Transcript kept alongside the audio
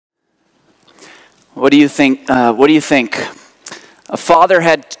What do you think? A father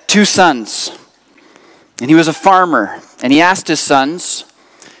had two sons, and he was a farmer. And he asked his sons,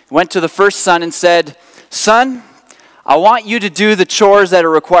 went to the first son and said, "Son, I want you to do the chores that are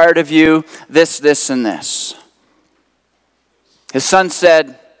required of you, this, and this." His son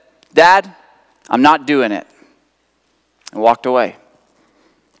said, "Dad, I'm not doing it," and walked away.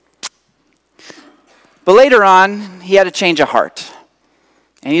 But later on, he had a change of heart.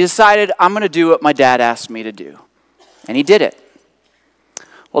 And he decided, I'm going to do what my dad asked me to do. And he did it.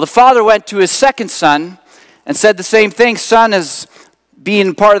 Well, the father went to his second son and said the same thing. "Son, as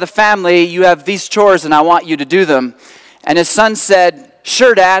being part of the family, you have these chores and I want you to do them." And his son said,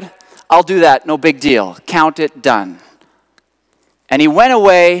 "Sure, Dad, I'll do that. No big deal. Count it done." And he went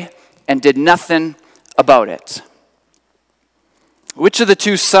away and did nothing about it. Which of the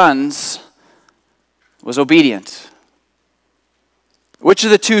two sons was obedient? Which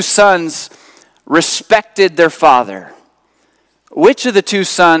of the two sons respected their father? Which of the two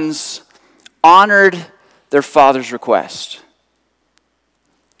sons honored their father's request?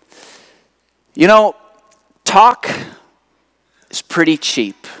 You know, talk is pretty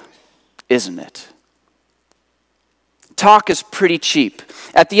cheap, isn't it? Talk is pretty cheap.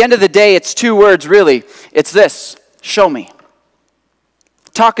 At the end of the day, it's two words, really. It's this: show me.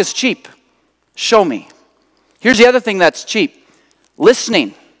 Talk is cheap. Show me. Here's the other thing that's cheap.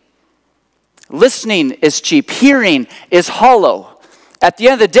 Listening. Listening is cheap. Hearing is hollow. At the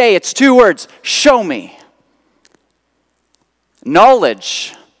end of the day, it's two words: show me.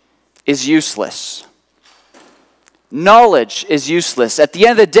 Knowledge is useless. Knowledge is useless. At the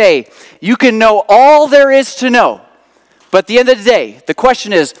end of the day, you can know all there is to know. But at the end of the day, the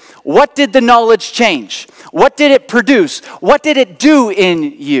question is, what did the knowledge change? What did it produce? What did it do in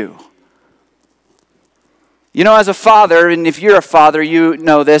you? You know, as a father, and if you're a father, you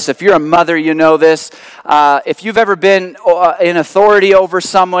know this. If you're a mother, you know this. If you've ever been in authority over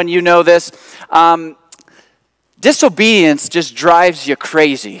someone, you know this. Disobedience just drives you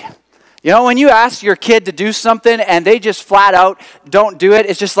crazy. You know, when you ask your kid to do something and they just flat out don't do it,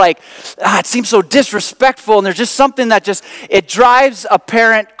 it's just like, it seems so disrespectful, and there's just something that it drives a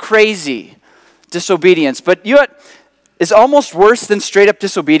parent crazy. Disobedience. But you know what is almost worse than straight up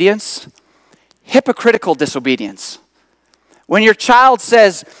disobedience? Hypocritical disobedience. When your child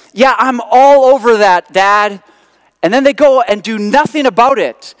says, "Yeah, I'm all over that, Dad," and then they go and do nothing about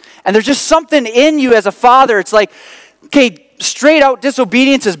it, and there's just something in you as a father. It's like, okay, straight out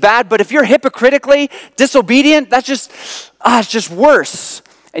disobedience is bad, but if you're hypocritically disobedient, that's just, it's just worse.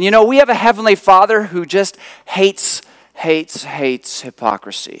 And you know, we have a heavenly Father who just hates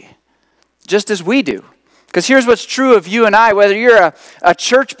hypocrisy, just as we do. Because here's what's true of you and I, whether you're a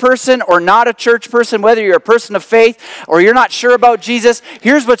church person or not a church person, whether you're a person of faith or you're not sure about Jesus,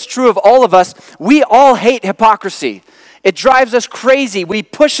 here's what's true of all of us. We all hate hypocrisy. It drives us crazy. We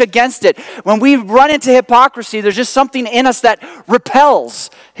push against it. When we run into hypocrisy, there's just something in us that repels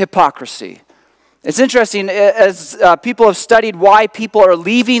hypocrisy. It's interesting, as people have studied why people are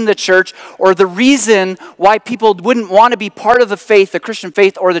leaving the church, or the reason why people wouldn't want to be part of the faith, the Christian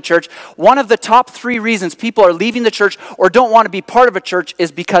faith or the church. One of the top 3 reasons people are leaving the church or don't want to be part of a church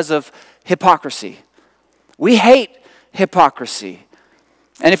is because of hypocrisy. We hate hypocrisy.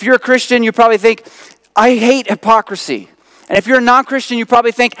 And if you're a Christian, you probably think, I hate hypocrisy. And if you're a non-Christian, you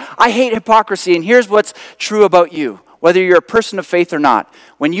probably think, I hate hypocrisy. And here's what's true about you. Whether you're a person of faith or not,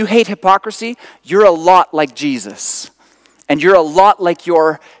 when you hate hypocrisy, you're a lot like Jesus. And you're a lot like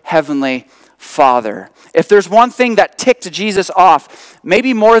your heavenly Father. If there's one thing that ticked Jesus off,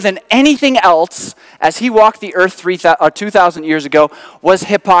 maybe more than anything else, as he walked the earth 2,000 years ago, was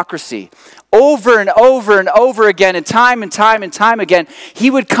hypocrisy. Over and over and over again, and time again, he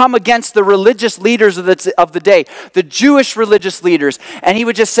would come against the religious leaders of the day, the Jewish religious leaders, and he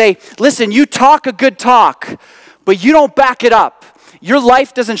would just say, listen, you talk a good talk, but you don't back it up. Your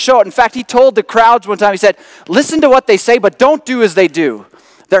life doesn't show it. In fact, he told the crowds one time, he said, listen to what they say, but don't do as they do.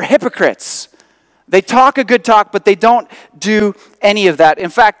 They're hypocrites. They talk a good talk, but they don't do any of that. In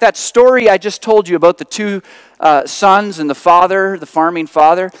fact, that story I just told you about the two sons and the father, the farming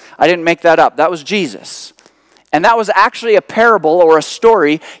father, I didn't make that up. That was Jesus. And that was actually a parable or a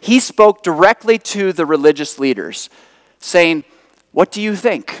story. He spoke directly to the religious leaders, saying, what do you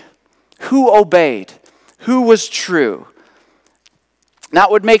think? Who obeyed? Who was true? Now,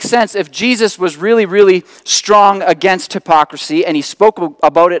 it would make sense if Jesus was really, really strong against hypocrisy, and he spoke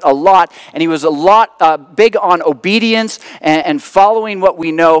about it a lot, and he was a lot big on obedience and following what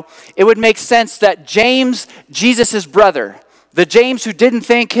we know. It would make sense that James, Jesus' brother, The James who didn't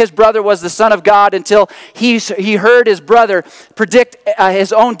think his brother was the Son of God until he heard his brother predict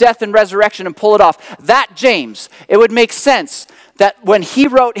his own death and resurrection and pull it off. That James, it would make sense that when he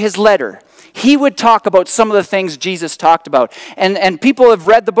wrote his letter, he would talk about some of the things Jesus talked about. And people have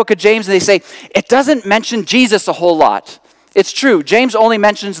read the book of James and they say, it doesn't mention Jesus a whole lot. It's true. James only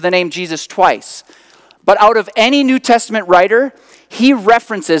mentions the name Jesus twice. But out of any New Testament writer, he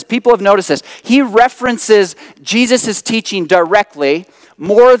references, people have noticed this, he references Jesus' teaching directly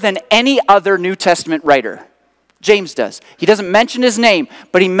more than any other New Testament writer. James does. He doesn't mention his name,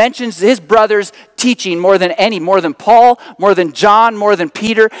 but he mentions his brother's teaching more than Paul, more than John, more than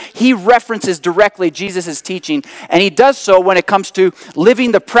Peter. He references directly Jesus' teaching, and he does so when it comes to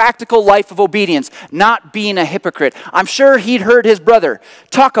living the practical life of obedience, not being a hypocrite. I'm sure he'd heard his brother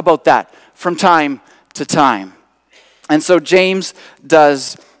talk about that from time to time. And so James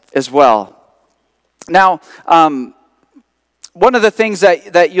does as well. Now, one of the things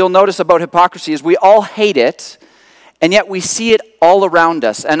that you'll notice about hypocrisy is we all hate it, and yet we see it all around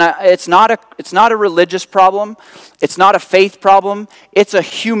us. And it's not a religious problem. It's not a faith problem. It's a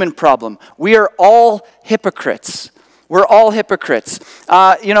human problem. We are all hypocrites. We're all hypocrites.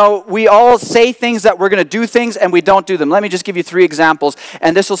 We all say things that we're going to do things, and we don't do them. Let me just give you 3 examples,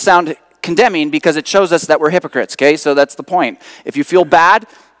 and this will sound condemning because it shows us that we're hypocrites, okay? So that's the point. If you feel bad,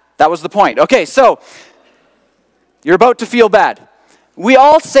 that was the point. Okay, so you're about to feel bad. We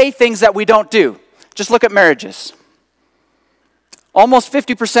all say things that we don't do. Just look at marriages. Almost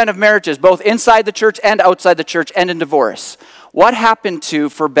 50% of marriages, both inside the church and outside the church, end in divorce. What happened to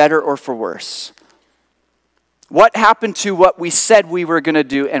for better or for worse? What happened to what we said we were going to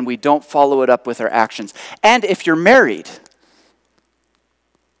do and we don't follow it up with our actions? And if you're married,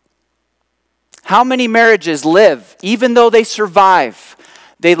 how many marriages live, even though they survive,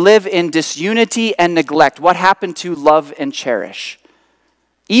 they live in disunity and neglect? What happened to love and cherish?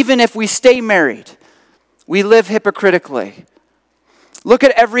 Even if we stay married, we live hypocritically. Look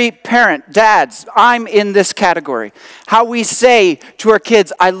at every parent, dads, I'm in this category. How we say to our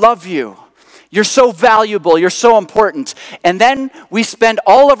kids, I love you. You're so valuable, you're so important. And then we spend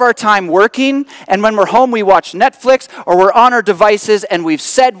all of our time working, and when we're home we watch Netflix or we're on our devices and we've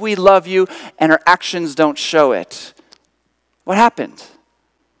said we love you and our actions don't show it. What happened?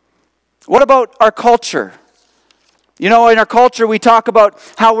 What about our culture? You know, in our culture we talk about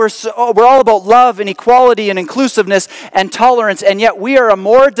how we're all about love and equality and inclusiveness and tolerance, and yet we are a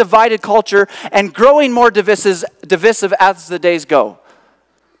more divided culture and growing more divisive as the days go.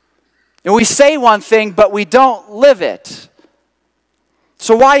 And we say one thing, but we don't live it.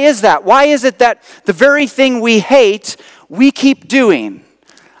 So why is that? Why is it that the very thing we hate, we keep doing?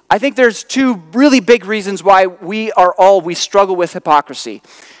 I think there's 2 really big reasons why we struggle with hypocrisy.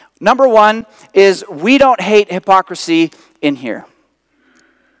 Number 1 is we don't hate hypocrisy in here.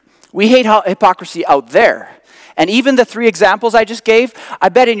 We hate hypocrisy out there. And even the 3 examples I just gave, I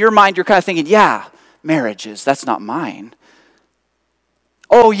bet in your mind you're kind of thinking, yeah, marriages, that's not mine.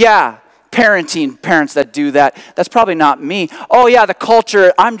 Oh yeah, parents that do that, that's probably not me. Oh yeah, the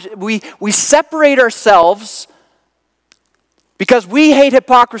culture, we separate ourselves because we hate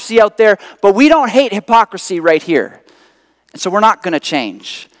hypocrisy out there, but we don't hate hypocrisy right here. And so we're not going to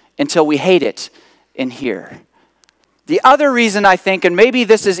change until we hate it in here. The other reason I think, and maybe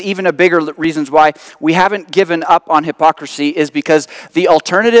this is even a bigger reason why we haven't given up on hypocrisy, is because the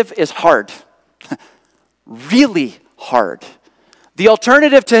alternative is hard. Really hard. The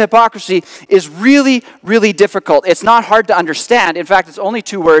alternative to hypocrisy is really, really difficult. It's not hard to understand. In fact, it's only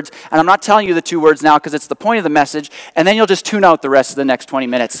 2 words, and I'm not telling you the 2 words now because it's the point of the message, and then you'll just tune out the rest of the next 20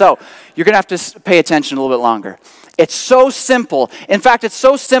 minutes. So you're going to have to pay attention a little bit longer. It's so simple. In fact, it's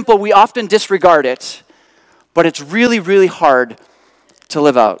so simple we often disregard it, but it's really, really hard to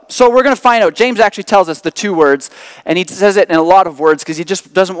live out. So we're going to find out. James actually tells us the 2 words, and he says it in a lot of words because he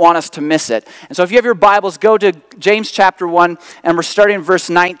just doesn't want us to miss it. And so if you have your Bibles, go to James chapter 1, and we're starting in verse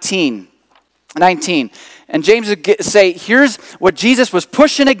 19. And James would say, here's what Jesus was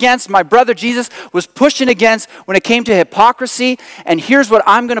pushing against, my brother Jesus was pushing against when it came to hypocrisy, and here's what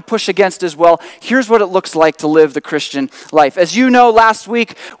I'm going to push against as well. Here's what it looks like to live the Christian life. As you know, last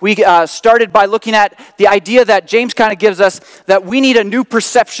week we started by looking at the idea that James kind of gives us that we need a new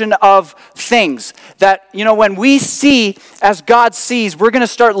perception of things. That, you know, when we see as God sees, we're going to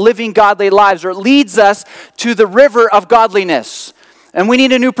start living godly lives, or it leads us to the river of godliness. And we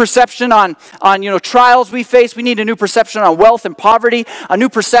need a new perception on trials we face. We need a new perception on wealth and poverty, a new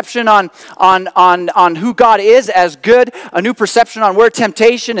perception on who God is as good, a new perception on where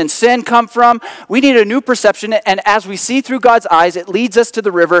temptation and sin come from. We need a new perception, and as we see through God's eyes, it leads us to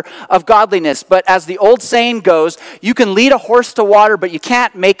the river of godliness. But as the old saying goes, you can lead a horse to water, but you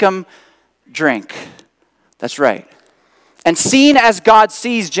can't make him drink. That's right. And seeing as God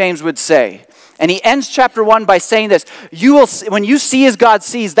sees, James would say. And he ends chapter 1 by saying this, when you see as God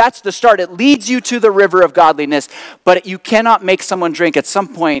sees, that's the start. It leads you to the river of godliness, but you cannot make someone drink. At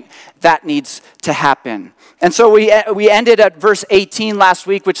some point, that needs to happen. And so we ended at verse 18 last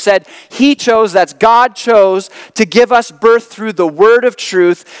week, which said, God chose to give us birth through the word of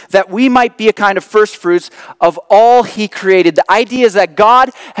truth, that we might be a kind of first fruits of all he created. The idea is that God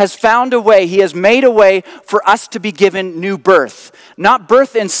has found a way, he has made a way for us to be given new birth. Not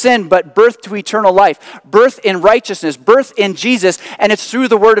birth in sin, but birth to eternal life, birth in righteousness, birth in Jesus, and it's through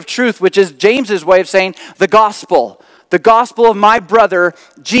the word of truth, which is James's way of saying the gospel of my brother,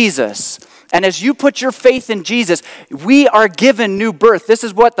 Jesus. And as you put your faith in Jesus, we are given new birth. This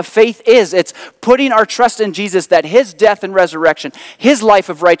is what the faith is. It's putting our trust in Jesus, that his death and resurrection, his life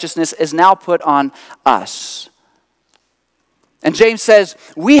of righteousness is now put on us. And James says,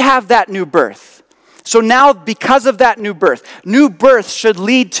 we have that new birth. So now, because of that new birth should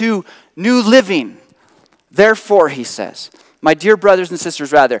lead to new living. Therefore, he says, my dear brothers and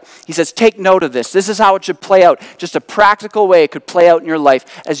sisters, he says, take note of this. This is how it should play out. Just a practical way it could play out in your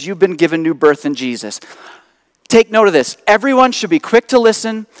life as you've been given new birth in Jesus. Take note of this. Everyone should be quick to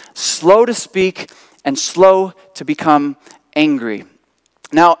listen, slow to speak, and slow to become angry.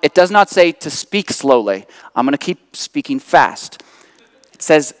 Now, it does not say to speak slowly. I'm going to keep speaking fast. It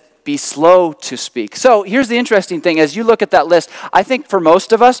says, be slow to speak. So here's the interesting thing. As you look at that list, I think for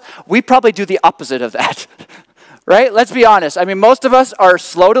most of us, we probably do the opposite of that. Right? Let's be honest. I mean, most of us are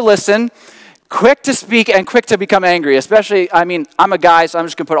slow to listen, quick to speak, and quick to become angry. Especially, I'm a guy, so I'm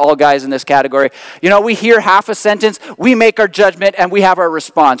just going to put all guys in this category. We hear half a sentence, we make our judgment, and we have our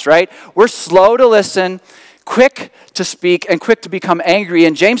response, right? We're slow to listen, quick to speak, and quick to become angry.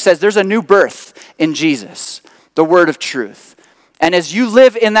 And James says there's a new birth in Jesus, the word of truth. And as you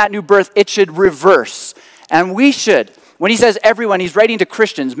live in that new birth, it should reverse. And we should. When he says everyone, he's writing to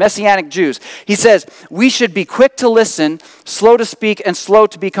Christians, Messianic Jews. He says, we should be quick to listen, slow to speak, and slow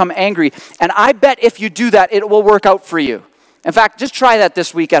to become angry. And I bet if you do that, it will work out for you. In fact, just try that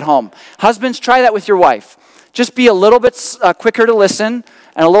this week at home. Husbands, try that with your wife. Just be a little bit quicker to listen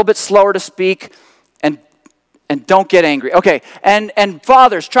and a little bit slower to speak, and don't get angry. Okay, and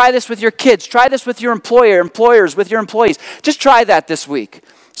fathers, try this with your kids. Try this with your employers, with your employees. Just try that this week.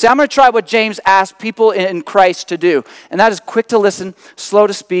 See, I'm going to try what James asked people in Christ to do, and that is quick to listen, slow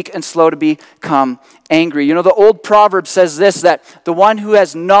to speak, and slow to become angry. The old proverb says this, that the one who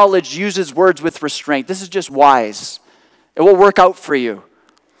has knowledge uses words with restraint. This is just wise. It will work out for you.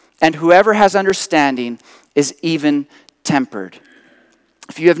 And whoever has understanding is even-tempered.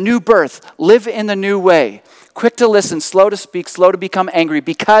 If you have new birth, live in the new way. Quick to listen, slow to speak, slow to become angry,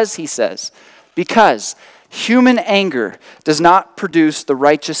 because, he says, because human anger does not produce the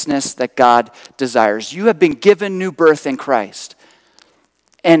righteousness that God desires. You have been given new birth in Christ.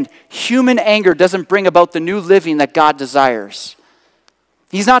 And human anger doesn't bring about the new living that God desires.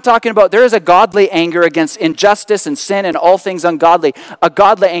 He's not talking about, there is a godly anger against injustice and sin and all things ungodly. A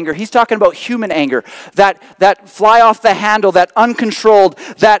godly anger. He's talking about human anger. That fly off the handle, that uncontrolled,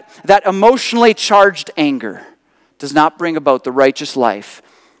 that emotionally charged anger does not bring about the righteous life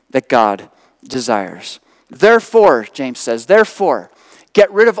that God desires. Therefore, James says,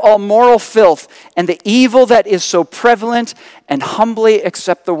 get rid of all moral filth and the evil that is so prevalent, and humbly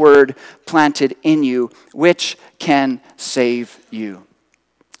accept the word planted in you, which can save you.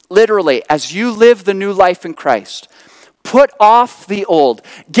 Literally, as you live the new life in Christ, put off the old.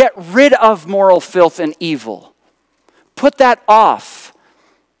 Get rid of moral filth and evil. Put that off.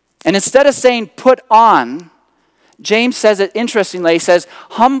 And instead of saying put on, James says it interestingly. He says,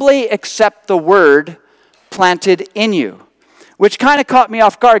 humbly accept the word planted in you, which kind of caught me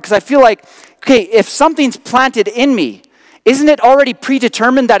off guard, because I feel like, okay, if something's planted in me, isn't it already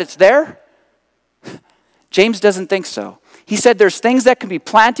predetermined that it's there? James doesn't think so. He said there's things that can be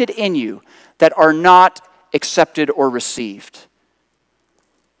planted in you that are not accepted or received.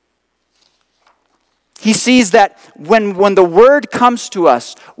 He sees that when the word comes to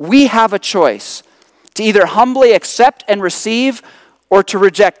us, we have a choice to either humbly accept and receive, or to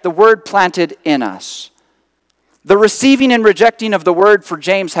reject the word planted in us. The receiving and rejecting of the word for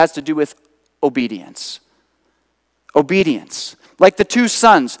James has to do with obedience. Obedience. Like the two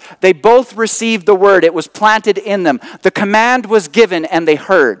sons, they both received the word. It was planted in them. The command was given and they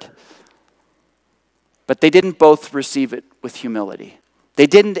heard. But they didn't both receive it with humility. They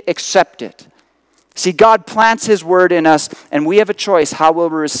didn't accept it. See, God plants his word in us, and we have a choice how we'll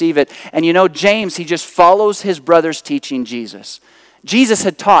receive it. And you know, James, he just follows his brother's teaching Jesus. Jesus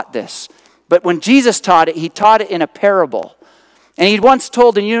had taught this, but when Jesus taught it, he taught it in a parable. And he'd once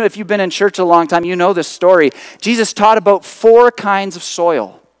told, and you know, if you've been in church a long time, you know this story. Jesus taught about 4 kinds of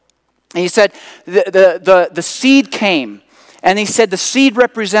soil. And he said the seed came, and he said the seed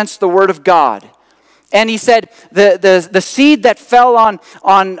represents the word of God. And he said the seed that fell on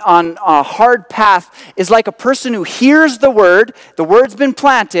a hard path is like a person who hears the word's been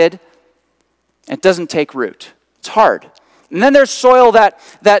planted, and it doesn't take root. It's hard. And then there's soil that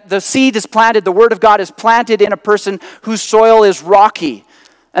the seed is planted, the word of God is planted in a person whose soil is rocky.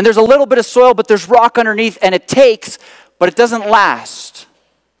 And there's a little bit of soil, but there's rock underneath, and it takes, but it doesn't last.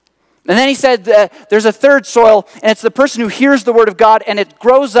 And then he said there's a third soil, and it's the person who hears the word of God, and it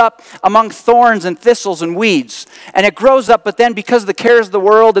grows up among thorns and thistles and weeds. And it grows up, but then because of the cares of the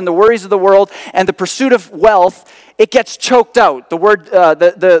world and the worries of the world and the pursuit of wealth, it gets choked out.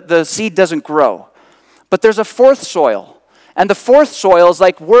 The seed doesn't grow. But there's a fourth soil. And the fourth soil is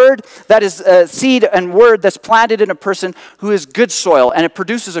like word that is seed and word that's planted in a person who is good soil. And it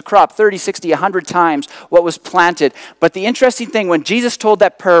produces a crop 30, 60, 100 times what was planted. But the interesting thing, when Jesus told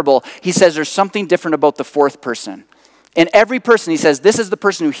that parable, he says there's something different about the fourth person. In every person, he says, this is the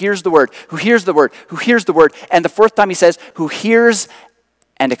person who hears the word, who hears the word, who hears the word. And the fourth time he says, who hears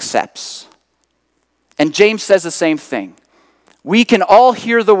and accepts. And James says the same thing. We can all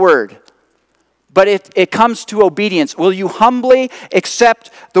hear the word, but it comes to obedience. Will you humbly accept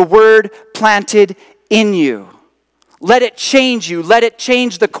the word planted in you? Let it change you. Let it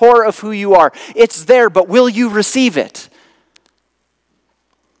change the core of who you are. It's there, but will you receive it?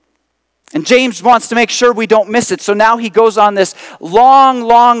 And James wants to make sure we don't miss it. So now he goes on this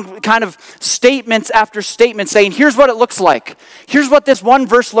long kind of statements after statement saying, here's what it looks like. Here's what this one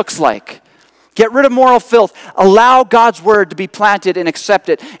verse looks like. Get rid of moral filth. Allow God's word to be planted and accept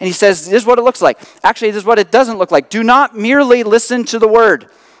it. And he says, this is what it looks like. Actually, this is what it doesn't look like. Do not merely listen to the word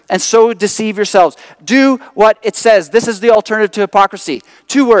and so deceive yourselves. Do what it says. This is the alternative to hypocrisy.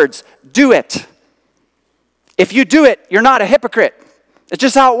 2 words. Do it. If you do it, you're not a hypocrite. It's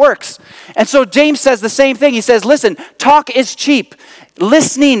just how it works. And so James says the same thing. He says, listen, talk is cheap.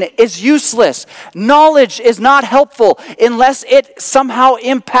 Listening is useless. Knowledge is not helpful unless it somehow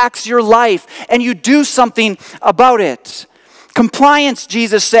impacts your life and you do something about it. Compliance,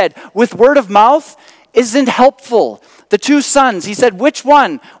 Jesus said, with word of mouth isn't helpful. The 2 sons, he said, which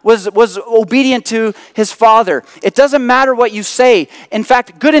one was obedient to his father? It doesn't matter what you say. In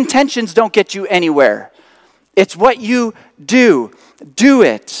fact, good intentions don't get you anywhere. It's what you do. Do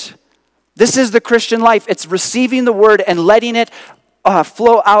it. This is the Christian life. It's receiving the word and letting it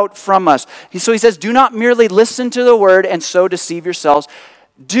flow out from us. So he says, do not merely listen to the word and so deceive yourselves.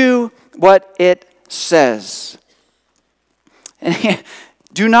 Do what it says. And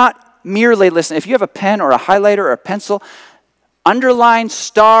do not merely listen. If you have a pen or a highlighter or a pencil, underline,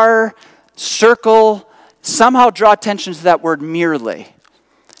 star, circle, somehow draw attention to that word merely.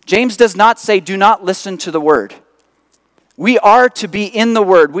 James does not say, do not listen to the word. We are to be in the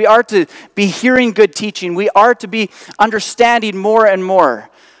word. We are to be hearing good teaching. We are to be understanding more and more.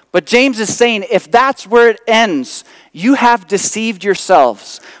 But James is saying, if that's where it ends, you have deceived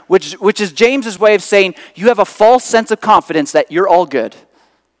yourselves, which is James's way of saying you have a false sense of confidence that you're all good.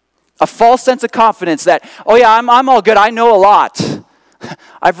 A false sense of confidence that, oh yeah, I'm all good. I know a lot.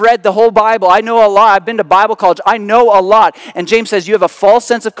 I've read the whole Bible. I know a lot. I've been to Bible college. I know a lot. And James says you have a false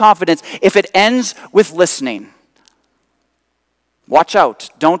sense of confidence if it ends with listening. Watch out.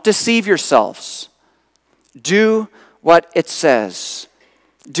 Don't deceive yourselves. Do what it says.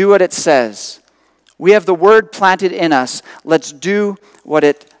 Do what it says. We have the word planted in us. Let's do what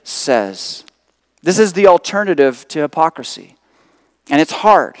it says. This is the alternative to hypocrisy. And it's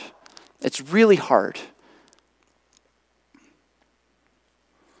hard. It's really hard.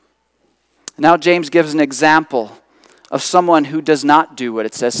 Now James gives an example of someone who does not do what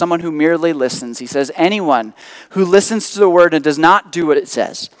it says, someone who merely listens. He says, anyone who listens to the word and does not do what it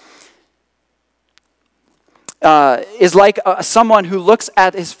says is like someone who looks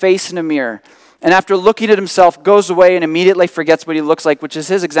at his face in a mirror And after looking at himself, goes away and immediately forgets what he looks like, which is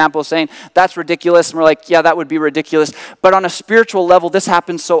his example of saying, that's ridiculous. And we're like, yeah, that would be ridiculous. But on a spiritual level, this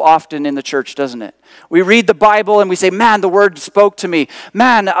happens so often in the church, doesn't it? We read the Bible and we say, man, the word spoke to me.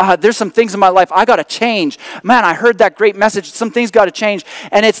 Man, there's some things in my life I got to change. Man, I heard that great message. Some things got to change.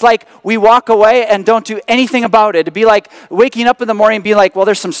 And it's like we walk away and don't do anything about it. It'd be like waking up in the morning and being like, well,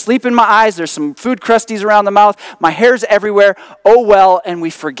 there's some sleep in my eyes. There's some food crusties around the mouth. My hair's everywhere. Oh, well, and we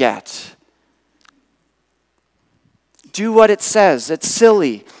forget. Do what it says. It's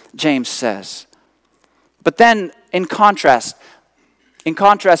silly, James says. But then, in contrast,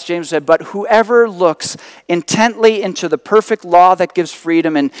 James said, but whoever looks intently into the perfect law that gives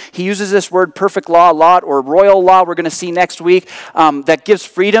freedom, and he uses this word perfect law a lot, or royal law, we're going to see next week, that gives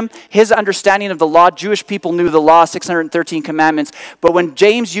freedom. His understanding of the law, Jewish people knew the law, 613 commandments, but when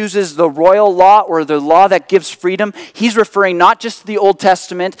James uses the royal law, or the law that gives freedom, he's referring not just to the Old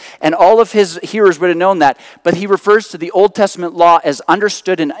Testament, and all of his hearers would have known that, but he refers to the Old Testament law as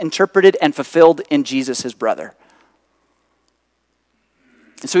understood and interpreted and fulfilled in Jesus, his brother.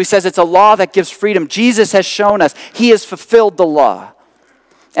 And so he says it's a law that gives freedom. Jesus has shown us he has fulfilled the law.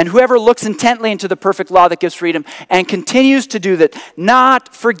 And whoever looks intently into the perfect law that gives freedom and continues to do that,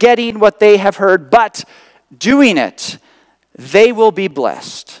 not forgetting what they have heard, but doing it, they will be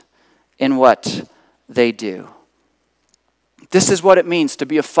blessed in what they do. This is what it means to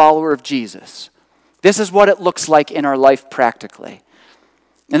be a follower of Jesus. This is what it looks like in our life practically.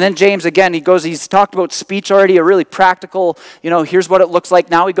 And then James, again, he's talked about speech already, a really practical, here's what it looks like.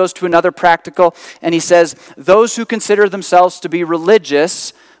 Now he goes to another practical, and he says, those who consider themselves to be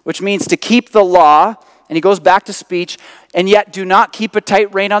religious, which means to keep the law, and he goes back to speech, and yet do not keep a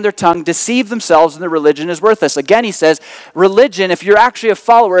tight rein on their tongue, deceive themselves, and their religion is worthless. Again, he says, religion, if you're actually a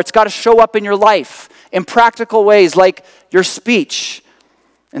follower, it's got to show up in your life in practical ways, like your speech.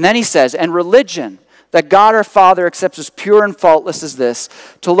 And then he says, and religion, that God our Father accepts as pure and faultless as this,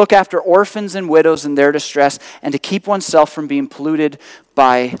 to look after orphans and widows in their distress, and to keep oneself from being polluted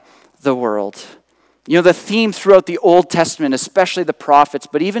by the world. The theme throughout the Old Testament, especially the prophets,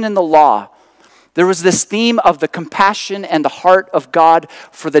 but even in the law, there was this theme of the compassion and the heart of God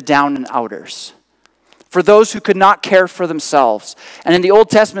for the down and outers, for those who could not care for themselves. And in the Old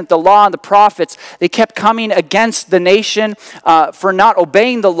Testament, the law and the prophets, they kept coming against the nation for not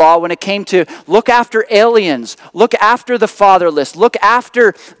obeying the law when it came to look after aliens, look after the fatherless, look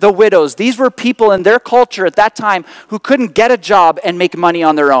after the widows. These were people in their culture at that time who couldn't get a job and make money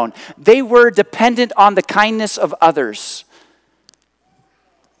on their own. They were dependent on the kindness of others.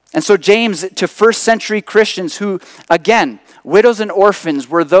 And so James, to first century Christians who, again, widows and orphans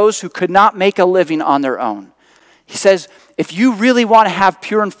were those who could not make a living on their own. He says, if you really want to have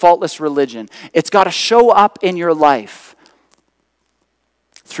pure and faultless religion, it's got to show up in your life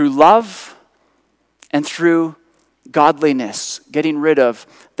through love and through godliness, getting rid of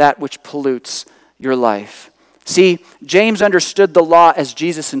that which pollutes your life. See, James understood the law as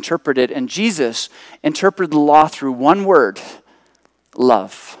Jesus interpreted, and Jesus interpreted the law through one word,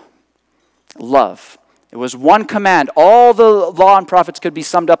 love. Love. It was one command. All the law and prophets could be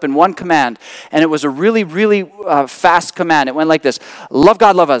summed up in one command. And it was a really, really fast command. It went like this. Love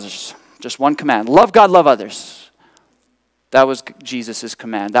God, love others. Just one command. Love God, love others. That was Jesus'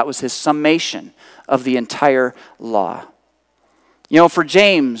 command. That was his summation of the entire law. For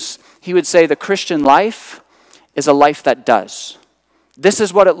James, he would say the Christian life is a life that does. This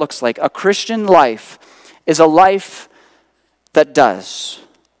is what it looks like. A Christian life is a life that does.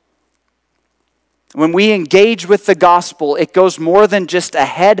 When we engage with the gospel, it goes more than just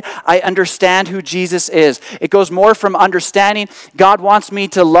ahead. I understand who Jesus is. It goes more from understanding God wants me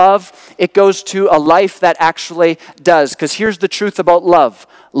to love. It goes to a life that actually does. Because here's the truth about love.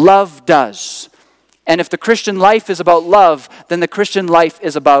 Love does. And if the Christian life is about love, then the Christian life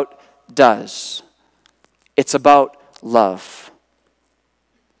is about does. It's about love.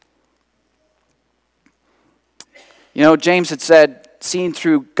 James had said, seeing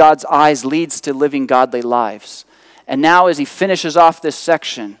through God's eyes leads to living godly lives. And now as he finishes off this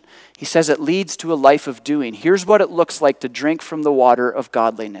section, he says it leads to a life of doing. Here's what it looks like to drink from the water of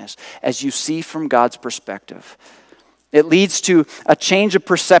godliness as you see from God's perspective. It leads to a change of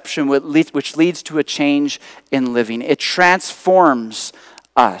perception, which leads to a change in living. It transforms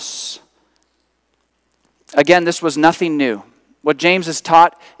us. Again, this was nothing new. What James has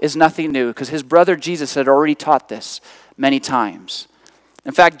taught is nothing new because his brother Jesus had already taught this many times.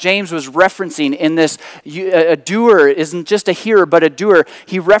 In fact, James was referencing in this, a doer isn't just a hearer, but a doer.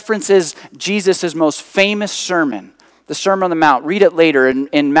 He references Jesus' most famous sermon The Sermon on the Mount. Read it later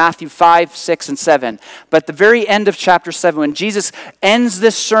in Matthew 5, 6, and 7. But at the very end of chapter 7, when Jesus ends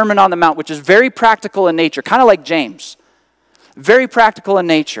this Sermon on the Mount, which is very practical in nature, kind of like James, very practical in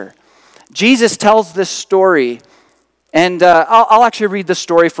nature, Jesus tells this story. And I'll actually read the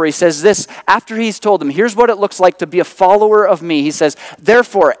story for you. He says this, after he's told them, here's what it looks like to be a follower of me. He says,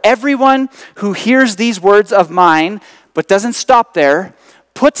 therefore, everyone who hears these words of mine, but doesn't stop there,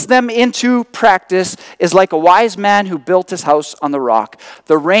 puts them into practice, is like a wise man who built his house on the rock.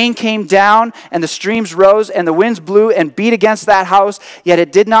 The rain came down, and the streams rose, and the winds blew and beat against that house, yet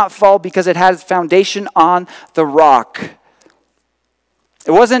it did not fall because it had its foundation on the rock.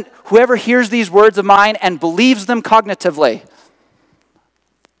 It wasn't whoever hears these words of mine and believes them cognitively,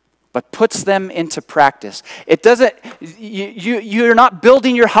 but puts them into practice. It doesn't, you're not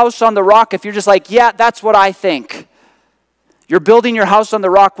building your house on the rock if you're just like, yeah, that's what I think. You're building your house on the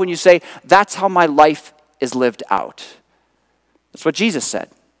rock when you say, that's how my life is lived out. That's what Jesus said.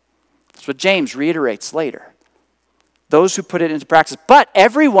 That's what James reiterates later. Those who put it into practice. But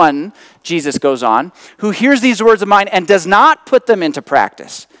everyone, Jesus goes on, who hears these words of mine and does not put them into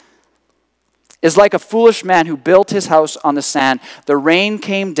practice is like a foolish man who built his house on the sand. The rain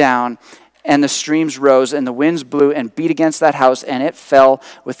came down and the streams rose and the winds blew and beat against that house and it fell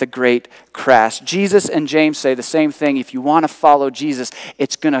with a great crash. Jesus and James say the same thing. If you want to follow Jesus,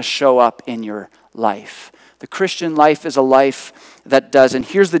 it's going to show up in your life. The Christian life is a life that does. And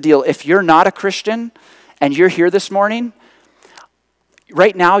here's the deal. If you're not a Christian and you're here this morning,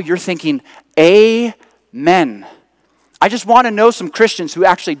 right now you're thinking, amen. I just want to know some Christians who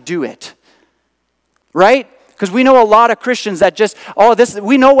actually do it. Right? Because we know a lot of Christians that just,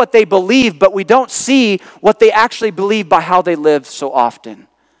 we know what they believe, but we don't see what they actually believe by how they live so often.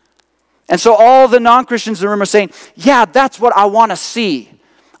 And so all the non-Christians in the room are saying, yeah, that's what I want to see.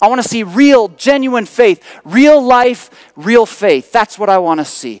 I want to see real, genuine faith, real life, real faith. That's what I want to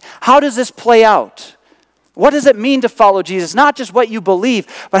see. How does this play out? What does it mean to follow Jesus? Not just what you believe,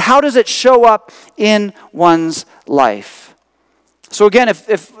 but how does it show up in one's life? So again,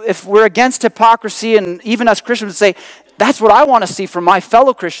 if we're against hypocrisy, and even us Christians say, that's what I want to see from my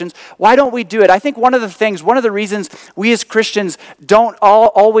fellow Christians, why don't we do it? I think one of the reasons we as Christians don't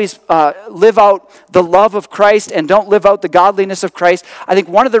always live out the love of Christ and don't live out the godliness of Christ, I think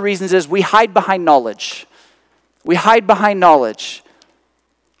one of the reasons is we hide behind knowledge. We hide behind knowledge.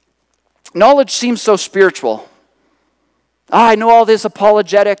 Knowledge seems so spiritual. I know all this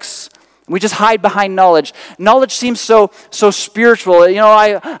apologetics. We just hide behind knowledge. Knowledge seems so spiritual. You know,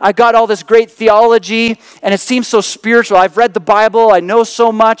 I got all this great theology, and it seems so spiritual. I've read the Bible, I know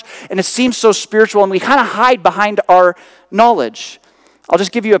so much, and it seems so spiritual, and we kind of hide behind our knowledge. I'll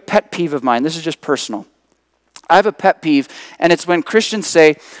just give you a pet peeve of mine. This is just personal. I have a pet peeve, and it's when Christians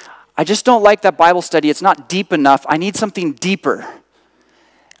say, I just don't like that Bible study. It's not deep enough. I need something deeper.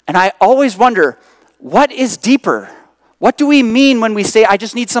 And I always wonder, what is deeper? What do we mean when we say, I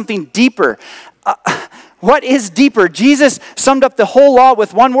just need something deeper? What is deeper? Jesus summed up the whole law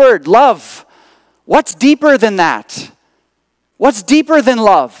with one word, love. What's deeper than that? What's deeper than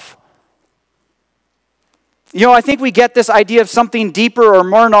love? You know, I think we get this idea of something deeper or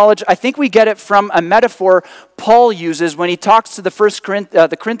more knowledge. I think we get it from a metaphor Paul uses when he talks to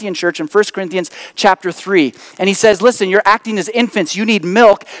the Corinthian church in 1 Corinthians chapter 3. And he says, listen, you're acting as infants. You need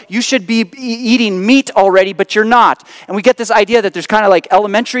milk. You should be eating meat already, but you're not. And we get this idea that there's kind of like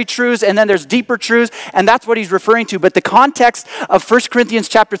elementary truths and then there's deeper truths. And that's what he's referring to. But the context of 1 Corinthians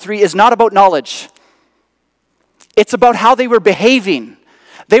chapter 3 is not about knowledge. It's about how they were behaving.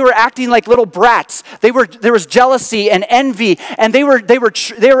 They were acting like little brats. There was jealousy and envy, and they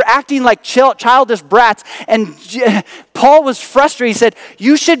were acting like childish brats. And Paul was frustrated. He said,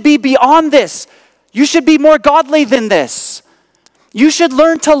 "You should be beyond this. You should be more godly than this. You should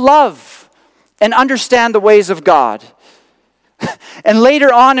learn to love and understand the ways of God." And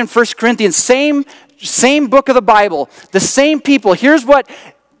later on in 1 Corinthians, same book of the Bible, the same people. Here's what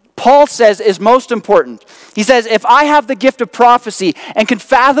Paul says is most important. He says, if I have the gift of prophecy and can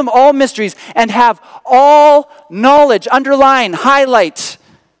fathom all mysteries and have all knowledge, underline, highlight,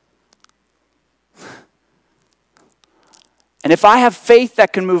 and if I have faith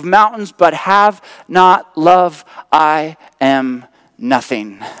that can move mountains but have not love, I am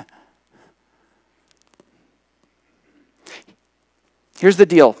nothing. Here's the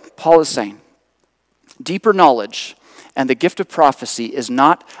deal. Paul is saying, deeper knowledge and the gift of prophecy is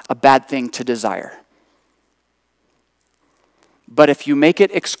not a bad thing to desire. But if you make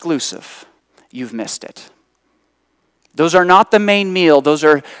it exclusive, you've missed it. Those are not the main meal. Those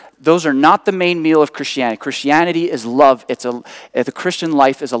are not the main meal of Christianity. Christianity is love. The Christian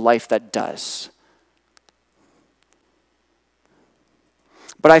life is a life that does.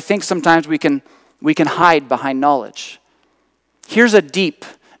 But I think sometimes we can hide behind knowledge. Here's a deep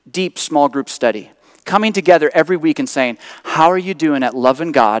small group study. Coming together every week and saying, how are you doing at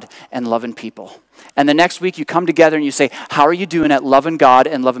loving God and loving people? And the next week you come together and you say, how are you doing at loving God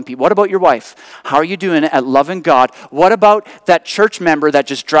and loving people? What about your wife? How are you doing at loving God? What about that church member that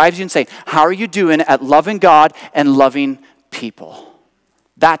just drives you insane? How are you doing at loving God and loving people?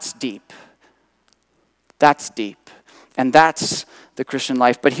 That's deep. That's deep. And that's the Christian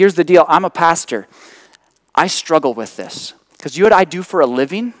life. But here's the deal. I'm a pastor. I struggle with this. Because you know what I do for a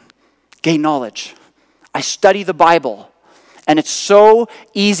living? Gain knowledge. I study the Bible. And it's so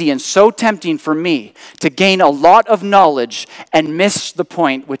easy and so tempting for me to gain a lot of knowledge and miss the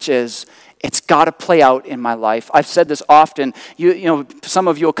point, which is it's got to play out in my life. I've said this often. You know, some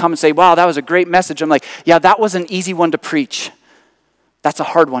of you will come and say, wow, that was a great message. I'm like, yeah, that was an easy one to preach. That's a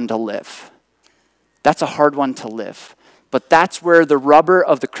hard one to live. That's a hard one to live. But that's where the rubber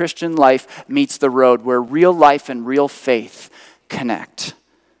of the Christian life meets the road, where real life and real faith connect.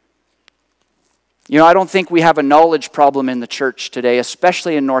 You know, I don't think we have a knowledge problem in the church today,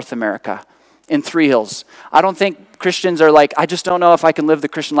 especially in North America, in Three Hills. I don't think Christians are like, I just don't know if I can live the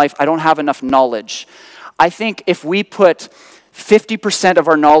Christian life. I don't have enough knowledge. I think if we put 50% of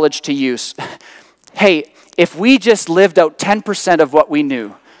our knowledge to use, hey, if we just lived out 10% of what we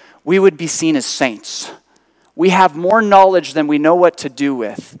knew, we would be seen as saints. We have more knowledge than we know what to do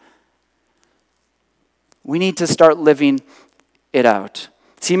with. We need to start living it out.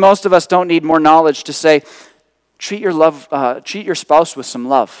 See, most of us don't need more knowledge to say, treat your spouse with some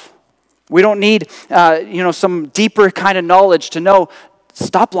love. We don't need, some deeper kind of knowledge to know,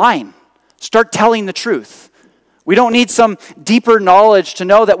 stop lying. Start telling the truth. We don't need some deeper knowledge to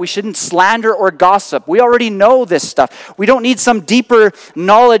know that we shouldn't slander or gossip. We already know this stuff. We don't need some deeper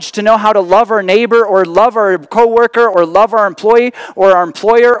knowledge to know how to love our neighbor or love our coworker or love our employee or our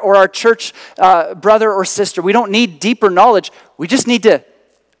employer or our church brother or sister. We don't need deeper knowledge. We just need to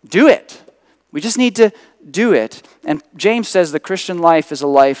do it. We just need to do it. And James says the Christian life is a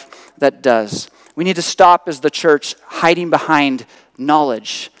life that does. We need to stop as the church hiding behind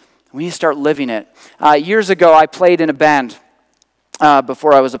knowledge. We need to start living it. Years ago, I played in a band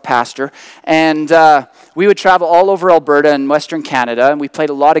before I was a pastor. And we would travel all over Alberta and Western Canada. And we played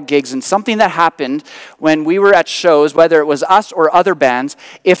a lot of gigs. And something that happened when we were at shows, whether it was us or other bands,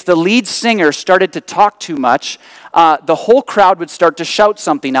 if the lead singer started to talk too much, the whole crowd would start to shout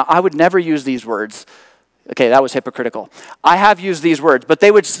something. Now, I would never use these words. Okay, that was hypocritical. I have used these words. But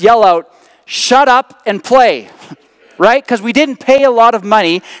they would yell out, shut up and play. Right? Because we didn't pay a lot of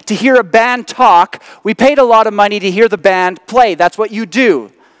money to hear a band talk. We paid a lot of money to hear the band play. That's what you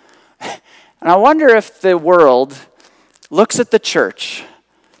do. And I wonder if the world looks at the church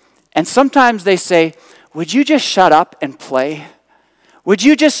and sometimes they say, would you just shut up and play? Would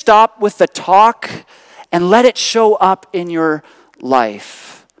you just stop with the talk and let it show up in your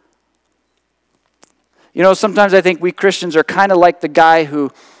life? You know, sometimes I think we Christians are kind of like the guy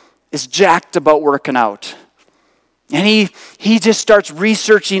who is jacked about working out. And he just starts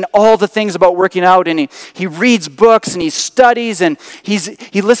researching all the things about working out, and he reads books and he studies and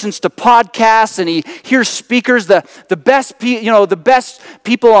he listens to podcasts and he hears speakers, the best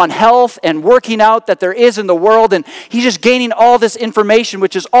people on health and working out that there is in the world, and he's just gaining all this information,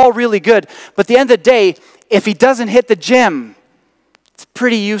 which is all really good. But at the end of the day, if he doesn't hit the gym, it's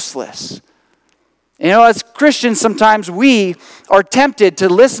pretty useless. You know, as Christians, sometimes we are tempted to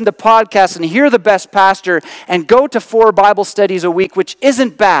listen to podcasts and hear the best pastor and go to 4 Bible studies a week, which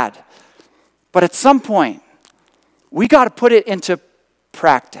isn't bad. But at some point, we got to put it into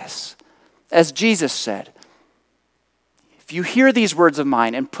practice. As Jesus said, if you hear these words of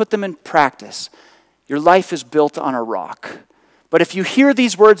mine and put them in practice, your life is built on a rock. But if you hear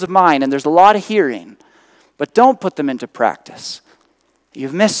these words of mine, and there's a lot of hearing, but don't put them into practice,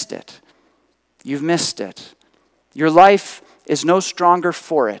 you've missed it. You've missed it. Your life is no stronger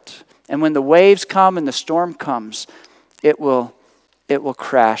for it. And when the waves come and the storm comes, it will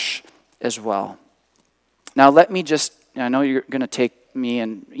crash as well. Now let me just, I know you're going to take me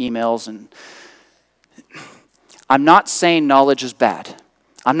in emails, and I'm not saying knowledge is bad.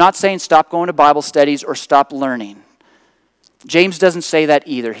 I'm not saying stop going to Bible studies or stop learning. James doesn't say that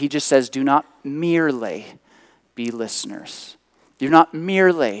either. He just says do not merely be listeners. Do not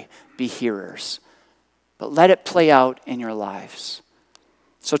merely be hearers, but let it play out in your lives.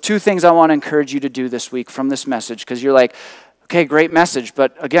 So 2 things I want to encourage you to do this week from this message, because you're like, okay, great message,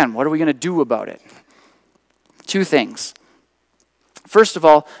 but again, what are we going to do about it? 2 things. First of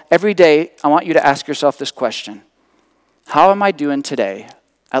all, every day I want you to ask yourself this question: how am I doing today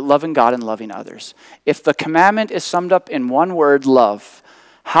at loving God and loving others? If the commandment is summed up in one word, love,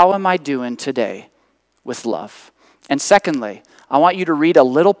 How am I doing today with love? And secondly, I want you to read a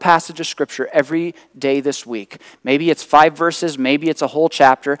little passage of Scripture every day this week. Maybe it's 5 verses, maybe it's a whole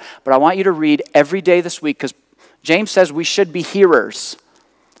chapter, but I want you to read every day this week because James says we should be hearers.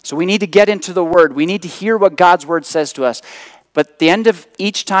 So we need to get into the Word. We need to hear what God's Word says to us. But at the end of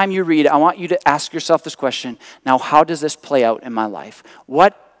each time you read, I want you to ask yourself this question. Now, how does this play out in my life?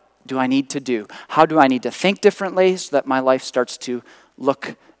 What do I need to do? How do I need to think differently so that my life starts to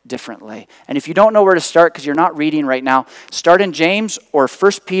look differently? And if you don't know where to start because you're not reading right now, start in James or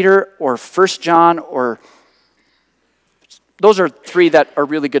 1 Peter or 1 John or those are 3 that are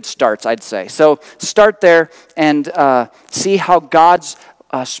really good starts, I'd say. So start there and see how God's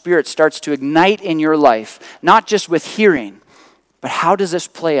Spirit starts to ignite in your life, not just with hearing, but how does this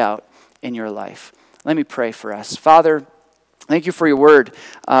play out in your life? Let me pray for us. Father, thank you for your word.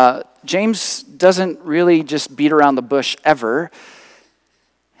 James doesn't really just beat around the bush ever,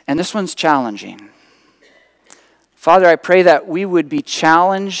 and this one's challenging. Father, I pray that we would be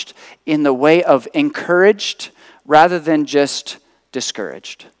challenged in the way of encouraged rather than just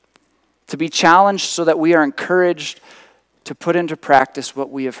discouraged. To be challenged so that we are encouraged to put into practice what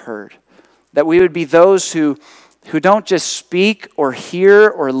we have heard. That we would be those who don't just speak or hear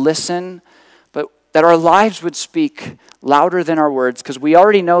or listen, but that our lives would speak louder than our words, because we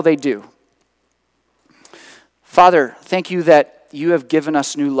already know they do. Father, thank you that you have given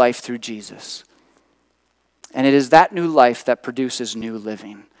us new life through Jesus. And it is that new life that produces new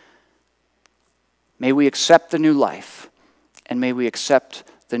living. May we accept the new life, and may we accept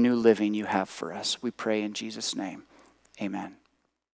the new living you have for us. We pray in Jesus' name. Amen.